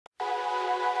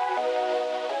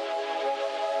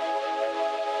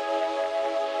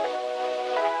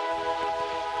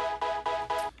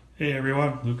Hey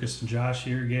everyone, Lucas and Josh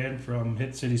here again from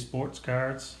Hit City Sports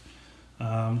Cards.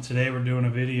 Today we're doing a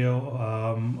video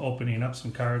opening up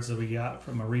some cards that we got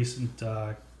from a recent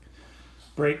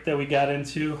break that we got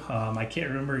into. I can't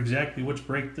remember exactly which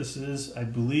break this is. I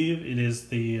believe it is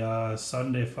the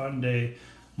Sunday Funday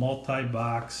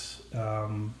multi-box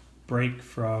break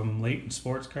from Layton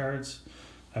Sports Cards.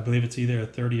 I believe it's either a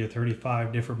 30 or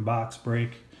 35 different box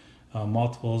break,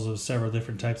 multiples of several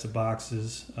different types of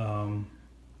boxes.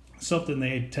 Something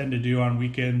they tend to do on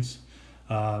weekends.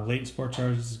 Layton Sports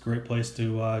Cards is a great place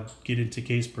to get into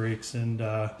case breaks and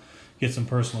get some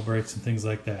personal breaks and things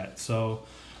like that. So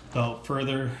without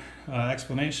further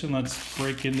explanation, let's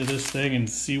break into this thing and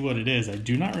see what it is. I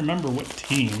do not remember what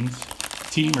teams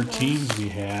we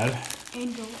had.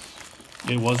 Angels.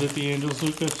 It was it the Angels,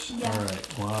 Lucas? Yeah. All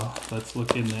right, well, let's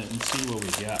look in it and see what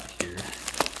we got here.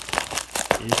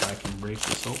 See if I can break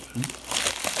this open.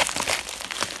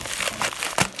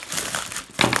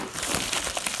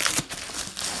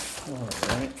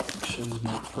 Alright, shows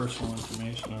no personal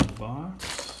information on the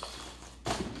box.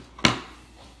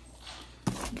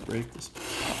 Break this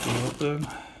open.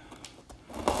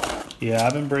 Yeah,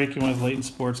 I've been breaking with Layton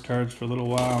Sports Cards for a little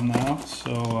while now,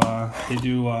 so they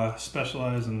do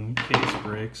specialize in case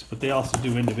breaks, but they also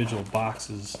do individual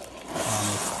boxes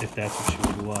if that's what you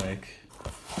would like.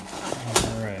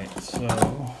 Alright, so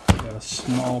got a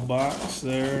small box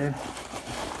there.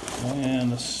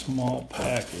 And a small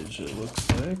package, it looks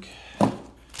like. Let's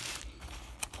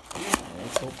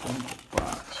open the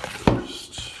box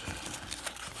first.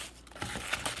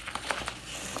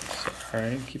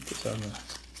 Sorry, keep this on the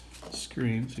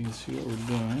screen so you can see what we're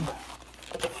doing.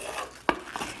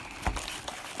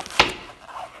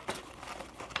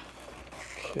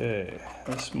 Okay,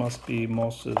 this must be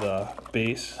most of the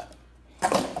base,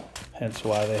 hence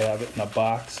why they have it in a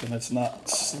box and it's not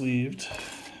sleeved.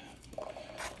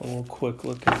 A little quick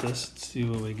look at this and see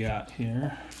what we got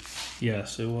here.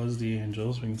 Yes, it was the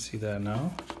Angels. We can see that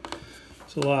now.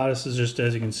 So a lot of this is just,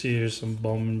 as you can see, there's some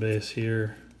Bowman base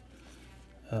here.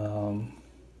 Got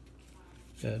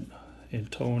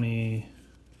Ohtani.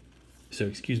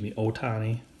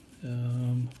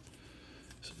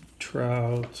 Some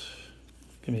Trout.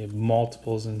 Gonna be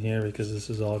multiples in here because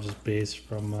this is all just based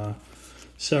from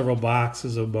several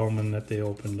boxes of Bowman that they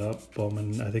opened up.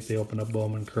 Bowman, I think they opened up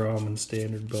Bowman Chrome and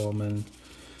Standard Bowman,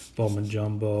 Bowman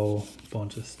Jumbo, a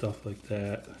bunch of stuff like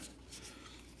that. So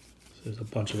there's a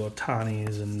bunch of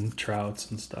Ohtanis and Trouts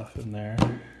and stuff in there.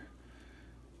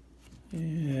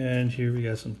 And here we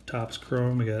got some Topps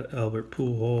Chrome. We got Albert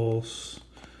Pujols,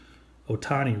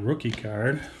 Ohtani rookie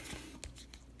card.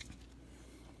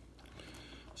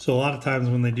 So a lot of times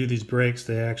when they do these breaks,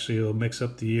 they actually will mix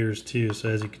up the years too. So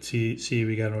as you can see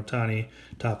we got an Ohtani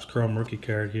Topps Chrome rookie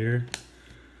card here.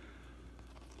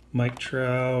 Mike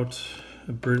Trout,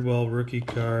 a Bridwell rookie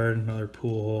card, another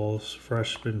Pujols,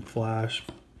 freshman flash,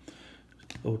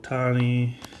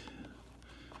 Ohtani,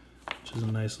 which is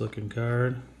a nice looking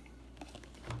card.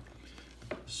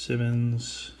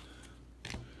 Simmons,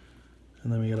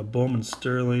 and then we got a Bowman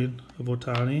Sterling of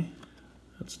Ohtani.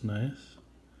 That's nice.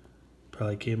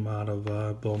 Probably came out of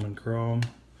Bowman Chrome.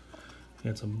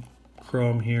 Got some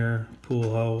Chrome here,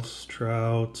 Pujols,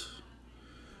 Trout,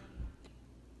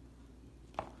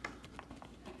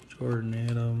 Jordan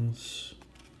Adams.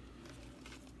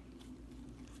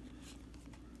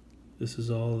 This is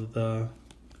all of the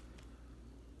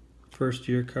first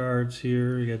year cards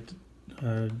here. You got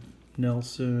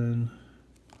Nelson,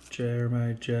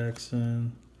 Jeremiah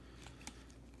Jackson.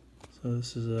 So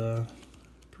this is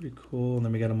pretty cool. And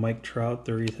then we got a Mike Trout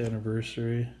 30th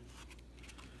anniversary.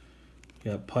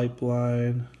 We got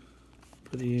Pipeline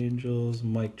for the Angels,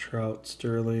 Mike Trout,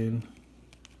 Sterling,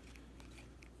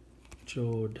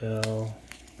 Joe Odell,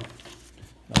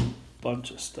 a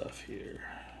bunch of stuff here.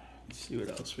 Let's see what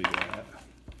else we got.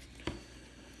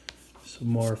 Some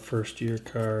more first year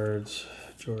cards,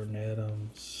 Jordan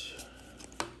Adams.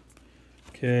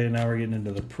 Okay, now we're getting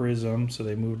into the Prism. So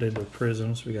they moved into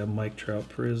Prism. So we got Mike Trout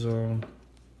Prism.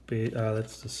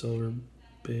 That's the silver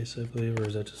base, I believe, or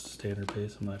is that just a standard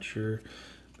base? I'm not sure.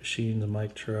 Machines,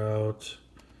 Mike Trout.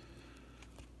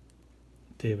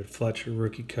 David Fletcher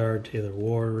rookie card. Taylor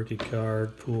Ward rookie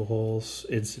card. Pujols,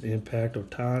 Instant Impact,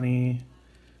 Ohtani.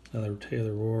 Another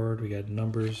Taylor Ward. We got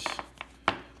Numbers.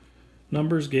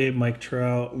 Numbers Game, Mike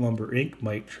Trout. Lumber Inc.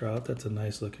 Mike Trout. That's a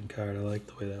nice looking card. I like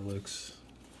the way that looks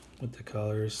with the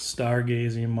colors.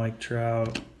 Stargazing, Mike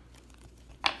Trout.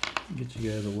 Get you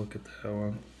guys a look at that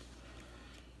one.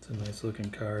 It's a nice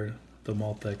looking card. The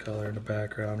multicolor in the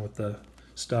background with the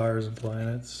stars and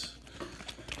planets.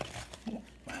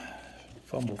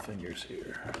 Fumble fingers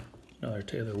here. Another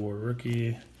Taylor Ward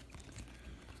rookie.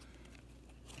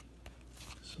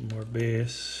 Some more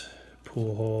base,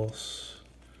 Pujols,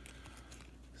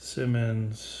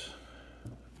 Simmons,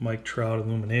 Mike Trout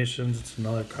Illuminations. It's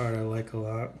another card I like a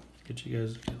lot. Get you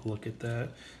guys to get a look at that.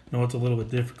 I know it's a little bit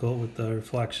difficult with the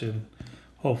reflection.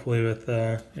 Hopefully with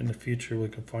in the future we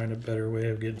can find a better way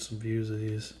of getting some views of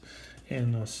these.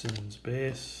 And Simmons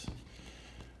base.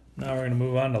 Now we're going to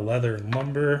move on to leather and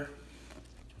lumber.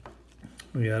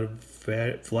 We got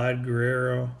Vlad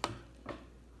Guerrero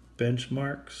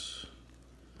benchmarks.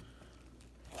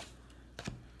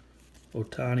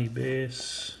 Ohtani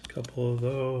base, a couple of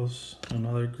those.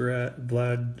 Another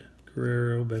Vlad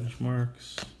Guerrero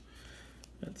benchmarks.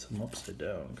 Got some upside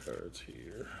down cards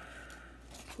here.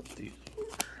 Flip these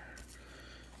over.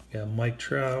 Got Mike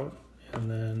Trout and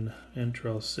then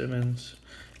Antrell Simmons.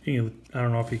 I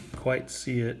don't know if you can quite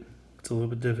see it. It's a little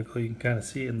bit difficult. You can kind of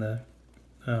see in the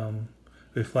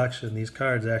reflection. These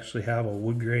cards actually have a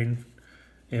wood grain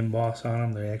emboss on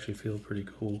them. They actually feel pretty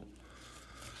cool.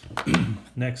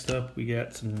 Next up, we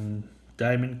got some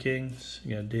Diamond Kings.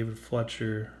 You got David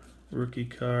Fletcher rookie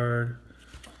card.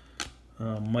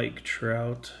 Mike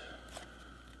Trout.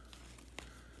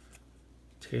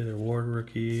 Taylor Ward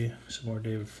rookie. Some more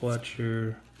David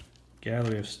Fletcher.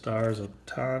 Gallery of Stars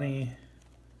Ohtani.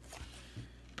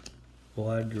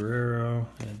 Vlad Guerrero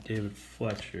and David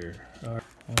Fletcher. All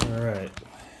right.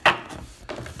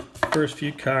 First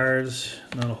few cards,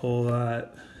 not a whole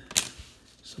lot.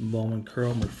 Some Bowman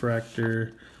Chrome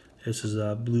Refractor. This is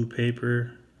blue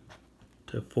paper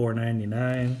to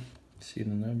 $4.99. See the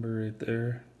number right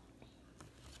there.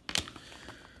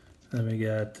 Then we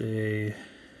got a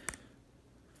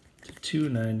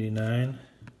 $2.99.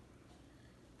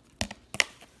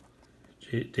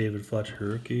 David Fletcher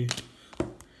rookie.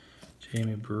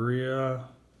 Jamie Berea.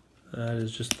 That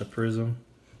is just the prism.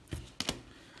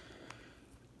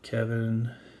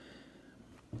 Kevin,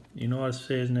 you know how to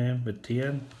say his name?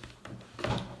 Batien?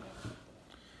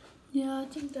 Yeah, I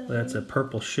think that's a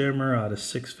purple shimmer out of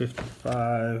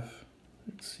 655.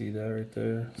 You can see that right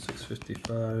there,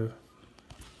 655.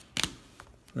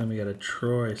 Then we got a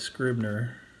Troy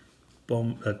Scribner,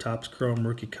 Topps Chrome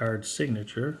rookie card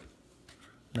signature,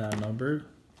 not numbered.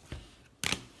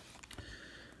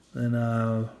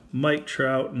 Then Mike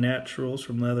Trout Naturals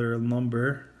from Leather and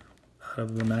Lumber out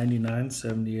of the 99,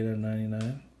 78 out of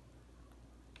 99.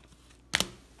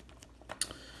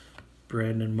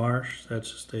 Brandon Marsh,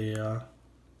 that's just a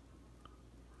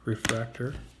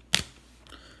refractor.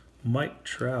 Mike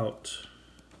Trout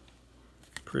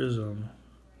Prism,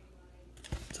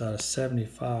 it's out of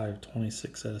 75,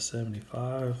 26 out of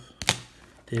 75.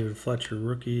 David Fletcher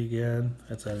rookie again,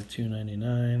 that's out of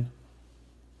 299.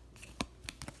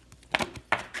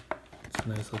 It's a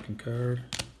nice looking card.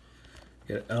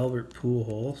 Got Albert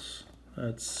Pujols,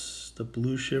 that's the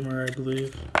blue shimmer, I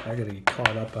believe. I gotta get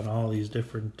caught up on all these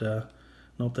different.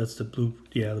 Nope, that's the blue.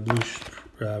 Yeah, the blue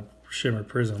shimmer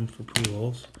prism for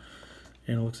Pujols.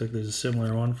 And it looks like there's a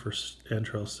similar one for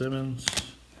Antrell Simmons.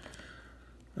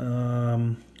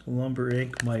 Lumber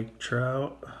Ink Mike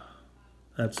Trout.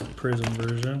 That's the prism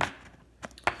version.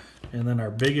 And then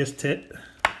our biggest hit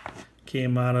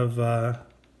came out of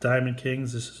Diamond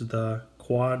Kings. This is the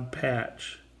quad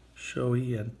patch.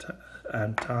 Shohei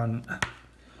and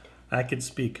I could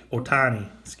speak. Ohtani,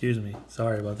 excuse me.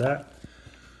 Sorry about that.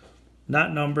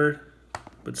 Not numbered,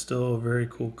 but still a very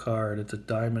cool card. It's a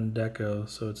diamond deco,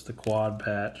 so it's the quad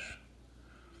patch.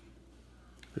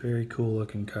 Very cool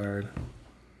looking card.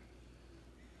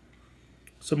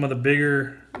 Some of the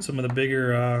bigger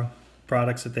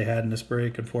products that they had in this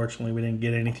break, unfortunately, we didn't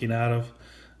get anything out of.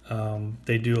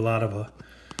 They do a lot of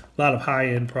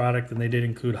high-end product, and they did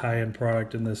include high-end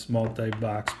product in this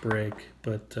multi-box break.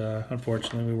 But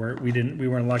unfortunately, we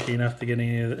weren't lucky enough to get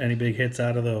any big hits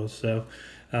out of those. So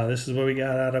this is what we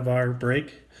got out of our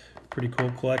break. Pretty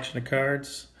cool collection of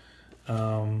cards.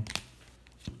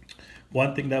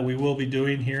 One thing that we will be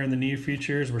doing here in the near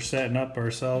future is we're setting up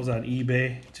ourselves on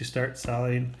eBay to start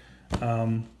selling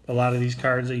a lot of these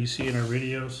cards that you see in our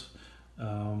videos.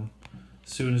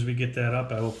 As soon as we get that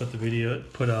up, I will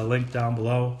put a link down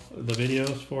below the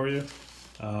videos for you.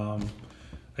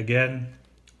 Again,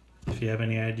 if you have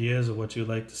any ideas of what you'd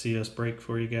like to see us break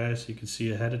for you guys, you can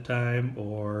see ahead of time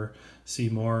or see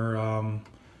more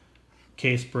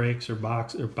case breaks or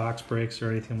box breaks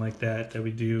or anything like that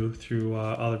we do through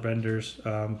other vendors.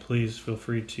 Please feel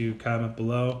free to comment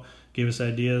below. Give us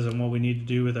ideas on what we need to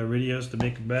do with our videos to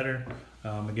make them better.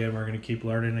 Again, we're going to keep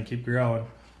learning and keep growing.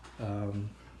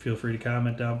 Feel free to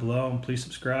comment down below and please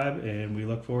subscribe, and we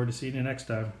look forward to seeing you next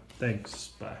time. Thanks.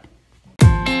 Bye.